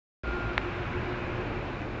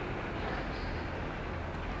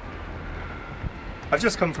I've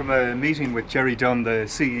just come from a meeting with Jerry Dunn, the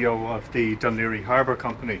CEO of the Dún Laoghaire Harbour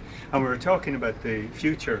Company, and we were talking about the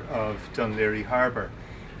future of Dún Laoghaire Harbour.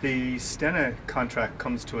 The Stena contract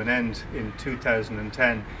comes to an end in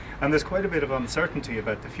 2010, and there's quite a bit of uncertainty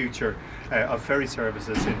about the future of ferry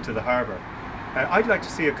services into the harbour. I'd like to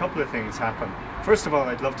see a couple of things happen. First of all,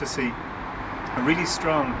 I'd love to see a really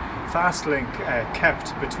strong fast link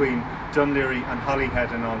kept between Dún Laoghaire and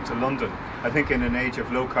Holyhead and on to London. I think in an age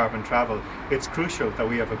of low carbon travel, it's crucial that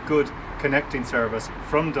we have a good connecting service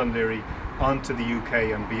from Dún Laoghaire onto the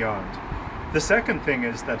UK and beyond. The second thing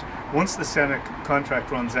is that once the Stena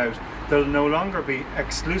contract runs out, there'll no longer be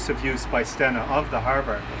exclusive use by Stena of the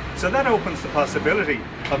harbour. So that opens the possibility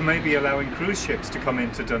of maybe allowing cruise ships to come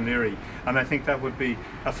into Dún Laoghaire, and I think that would be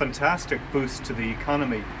a fantastic boost to the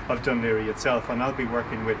economy of Dún Laoghaire itself, and I'll be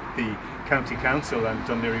working with the County Council and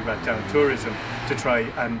Dún Laoghaire Rathdown Tourism to try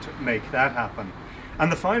and make that happen.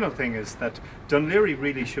 And the final thing is that Dún Laoghaire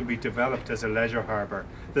really should be developed as a leisure harbour.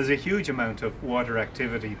 There's a huge amount of water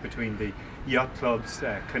activity between the yacht clubs,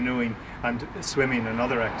 canoeing and swimming and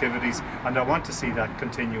other activities, and I want to see that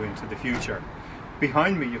continue into the future.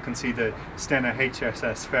 Behind me you can see the Stena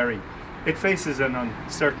HSS ferry. It faces an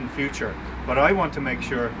uncertain future, but I want to make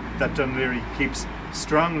sure that Dún Laoghaire keeps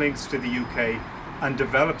strong links to the UK and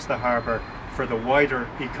develops the harbour for the wider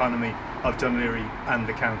economy of Dún Laoghaire and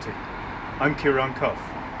the county. I'm Kieran Cuff,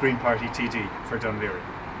 Green Party TD for Dún Laoghaire.